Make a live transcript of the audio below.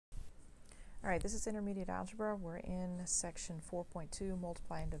All right, this is intermediate algebra. We're in section 4.2,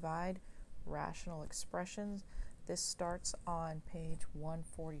 multiply and divide, rational expressions. This starts on page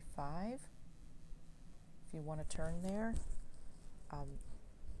 145. If you want to turn there,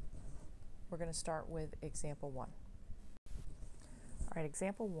 we're going to start with example 1. All right,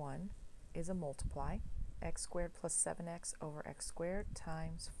 example 1 is a multiply, x squared plus 7x over x squared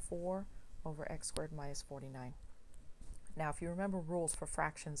times 4 over x squared minus 49. Now, if you remember rules for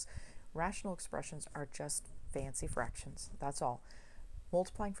fractions, rational expressions are just fancy fractions. That's all.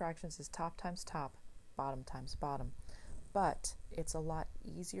 Multiplying fractions is top times top, bottom times bottom. But it's a lot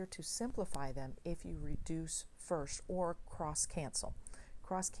easier to simplify them if you reduce first or cross-cancel.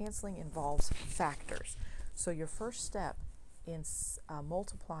 Cross-canceling involves factors. So your first step in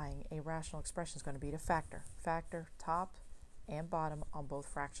multiplying a rational expression is going to be to factor. Factor top and bottom on both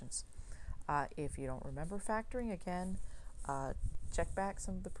fractions. If you don't remember factoring, again, check back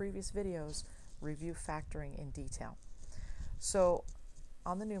some of the previous videos, review factoring in detail. So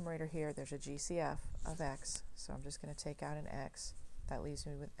on the numerator here, there's a GCF of x, so I'm just going to take out an x. That leaves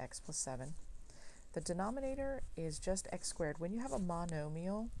me with x plus 7. The denominator is just x squared. When you have a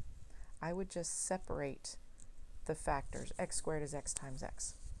monomial, I would just separate the factors. X squared is x times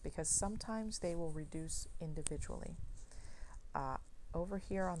x, because sometimes they will reduce individually. Over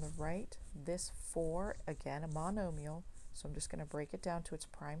here on the right, this 4, again, a monomial, so I'm just going to break it down to its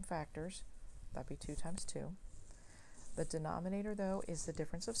prime factors. That'd be 2 times 2. The denominator, though, is the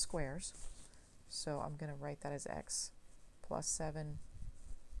difference of squares, so I'm going to write that as x plus 7,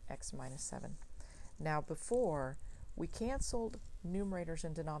 x minus 7. Now, before, we canceled numerators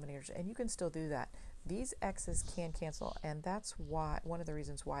and denominators, and you can still do that. These x's can cancel, and that's why one of the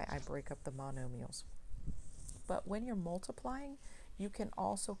reasons why I break up the monomials. But when you're multiplying, you can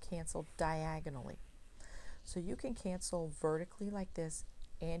also cancel diagonally. So you can cancel vertically like this,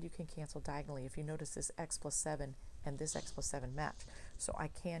 and you can cancel diagonally. If you notice, this x plus 7 and this x plus 7 match. So I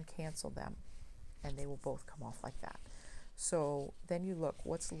can cancel them, and they will both come off like that. So then you look,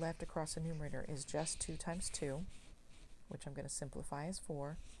 what's left across the numerator is just 2 times 2, which I'm going to simplify as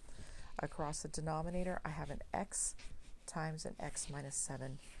 4. Across the denominator, I have an x times an x minus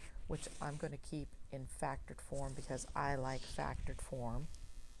 7, which I'm going to keep in factored form because I like factored form.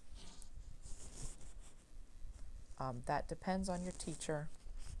 That depends on your teacher.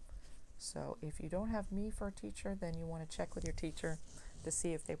 So if you don't have me for a teacher, then you want to check with your teacher to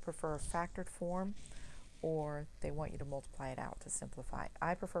see if they prefer factored form or they want you to multiply it out to simplify.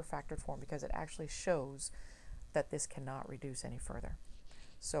 I prefer factored form because it actually shows that this cannot reduce any further.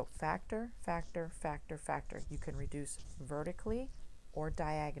 So factor, factor, factor, factor. You can reduce vertically or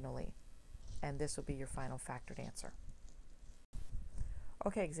diagonally, and this will be your final factored answer.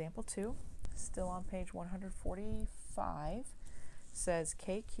 Okay, example 2, still on page 145, says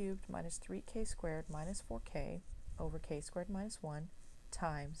k cubed minus 3k squared minus 4k over k squared minus 1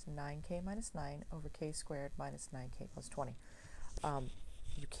 times 9k minus 9 over k squared minus 9k plus 20.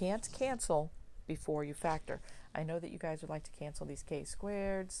 You can't cancel before you factor. I know that you guys would like to cancel these k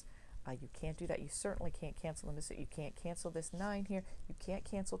squareds. You can't do that. You certainly can't cancel them. You can't cancel this 9 here. You can't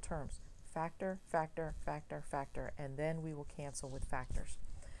cancel terms. Factor, factor, factor, factor, and then we will cancel with factors.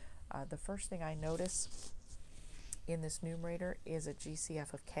 The first thing I notice in this numerator is a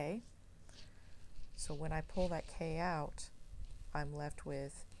GCF of k. So when I pull that k out, I'm left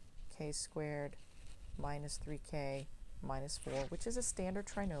with k squared minus 3k minus 4, which is a standard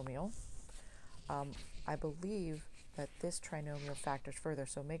trinomial. I believe that this trinomial factors further,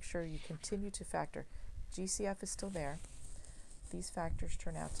 so make sure you continue to factor. GCF is still there. These factors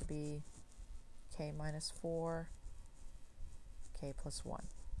turn out to be k minus 4, k plus 1.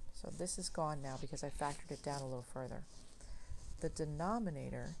 So this is gone now because I factored it down a little further. The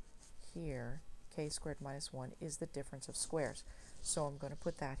denominator here, k squared minus 1, is the difference of squares. So I'm going to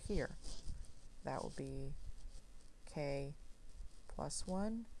put that here. That will be k plus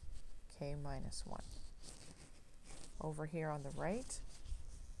 1, k minus 1. Over here on the right,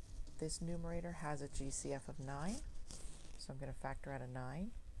 this numerator has a GCF of 9. So I'm going to factor out a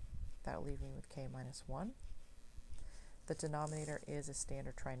 9. That will leave me with k minus 1. The denominator is a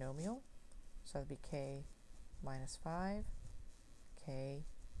standard trinomial, so that would be k minus 5, k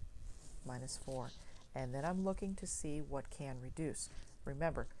minus 4. And then I'm looking to see what can reduce.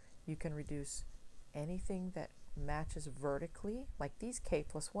 Remember, you can reduce anything that matches vertically, like these k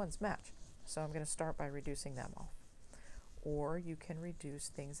plus 1s match. So I'm going to start by reducing them off. Or you can reduce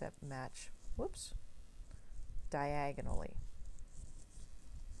things that match, diagonally,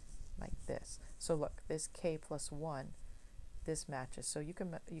 like this. So look, this k plus 1, this matches. So you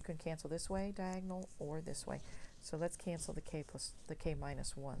can cancel this way, diagonal, or this way. So let's cancel the k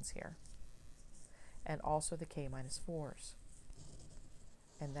minus 1s here. and also the k minus 4s.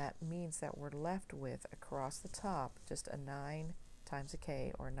 And that means that we're left with, across the top, just a 9 times a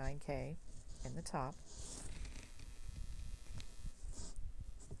k, or 9k in the top.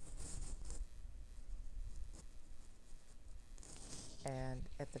 And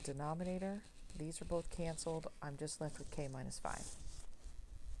at the denominator, these are both canceled. I'm just left with k minus 5.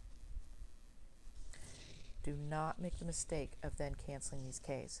 Do not make the mistake of then canceling these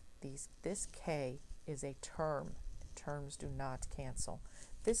k's. This k is a term. Terms do not cancel.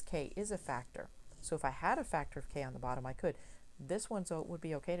 This k is a factor. So if I had a factor of k on the bottom, I could. This one would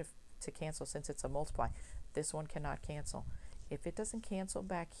be okay to cancel since it's a multiply. This one cannot cancel. If it doesn't cancel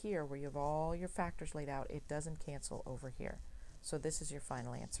back here where you have all your factors laid out, it doesn't cancel over here. So this is your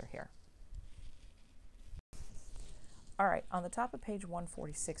final answer here. All right, on the top of page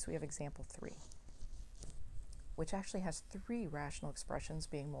 146, we have example 3, which actually has 3 rational expressions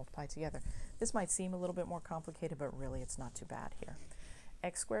being multiplied together. This might seem a little bit more complicated, but really it's not too bad here.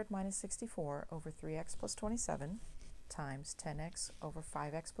 X squared minus 64 over 3x plus 27 times 10x over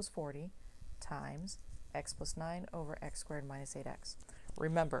 5x plus 40 times x plus 9 over x squared minus 8x.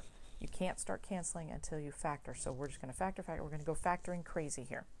 Remember, you can't start canceling until you factor, so we're just going to factor. We're going to go factoring crazy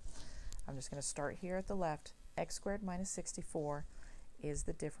here. I'm just going to start here at the left. X squared minus 64 is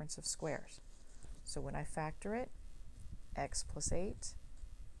the difference of squares. So when I factor it, x plus 8,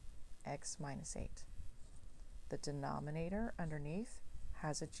 x minus 8. The denominator underneath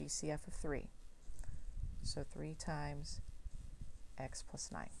has a GCF of 3. So 3 times x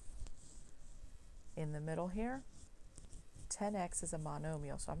plus 9. In the middle here, 10x is a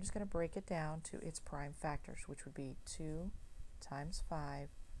monomial, so I'm just going to break it down to its prime factors, which would be 2 times 5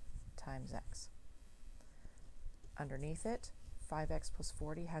 times x. Underneath it, 5x plus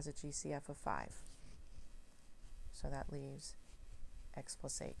 40 has a GCF of 5. So that leaves x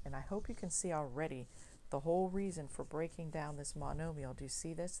plus 8. And I hope you can see already the whole reason for breaking down this monomial. Do you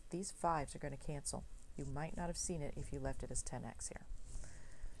see this? These 5s are going to cancel. You might not have seen it if you left it as 10x here.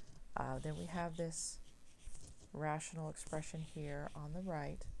 Then we have this rational expression here on the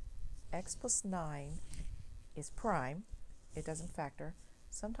right. X plus 9 is prime. It doesn't factor.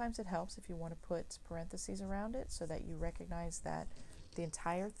 Sometimes it helps if you want to put parentheses around it so that you recognize that the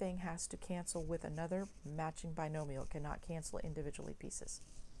entire thing has to cancel with another matching binomial. It cannot cancel individually pieces.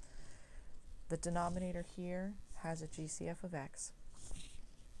 The denominator here has a GCF of x.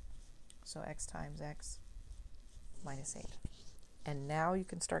 So x times x minus 8. And now you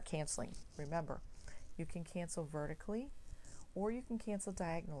can start canceling. Remember, you can cancel vertically or you can cancel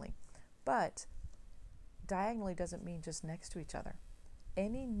diagonally. But diagonally doesn't mean just next to each other.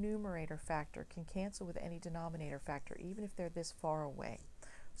 Any numerator factor can cancel with any denominator factor, even if they're this far away.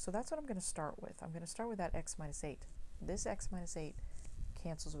 So that's what I'm going to start with. I'm going to start with that x minus 8. This x minus 8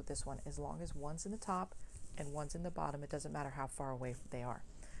 cancels with this one as long as one's in the top and one's in the bottom. It doesn't matter how far away they are.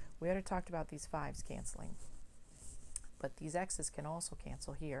 We already talked about these 5s canceling, but these x's can also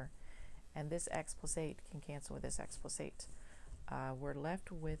cancel here, and this x plus 8 can cancel with this x plus 8. We're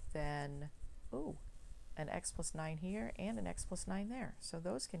left with then, an x plus 9 here and an x plus 9 there, so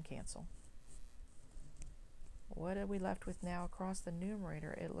those can cancel. What are we left with now across the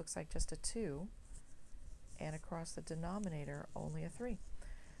numerator? It looks like just a 2, and across the denominator only a 3.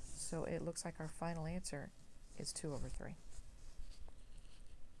 So it looks like our final answer is 2 over 3.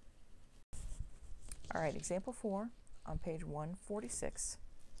 All right, example 4 on page 146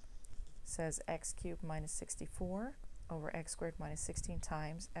 says x cubed minus 64 over x squared minus 16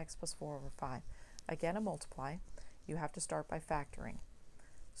 times x plus 4 over 5. Again, a multiply. You have to start by factoring.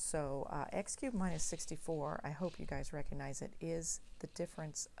 So x cubed minus 64, I hope you guys recognize it, is the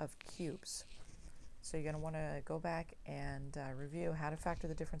difference of cubes. So you're going to want to go back and review how to factor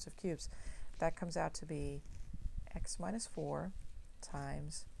the difference of cubes. That comes out to be x minus 4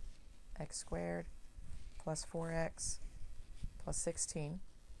 times x squared plus 4x plus 16.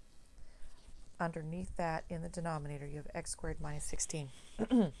 Underneath that, in the denominator, you have x squared minus 16,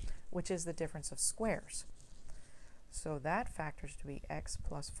 which is the difference of squares. So that factors to be x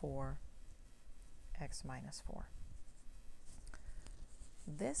plus 4, x minus 4.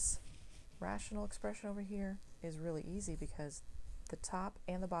 This rational expression over here is really easy because the top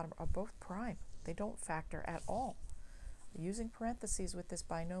and the bottom are both prime. They don't factor at all. Using parentheses with this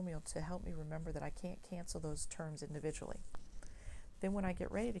binomial to help me remember that I can't cancel those terms individually. Then when I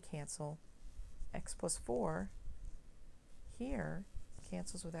get ready to cancel, x plus 4 here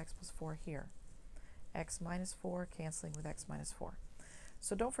cancels with x plus 4 here. X minus 4 canceling with x minus 4.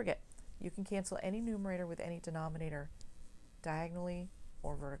 So don't forget, you can cancel any numerator with any denominator diagonally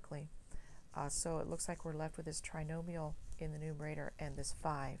or vertically. So it looks like we're left with this trinomial in the numerator and this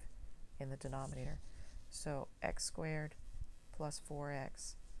 5 in the denominator. So x squared plus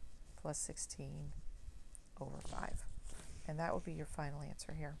 4x plus 16 over 5. And that would be your final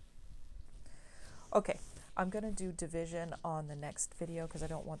answer here. Okay, I'm going to do division on the next video because I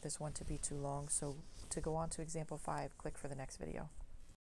don't want this one to be too long. So to go on to example 5, click for the next video.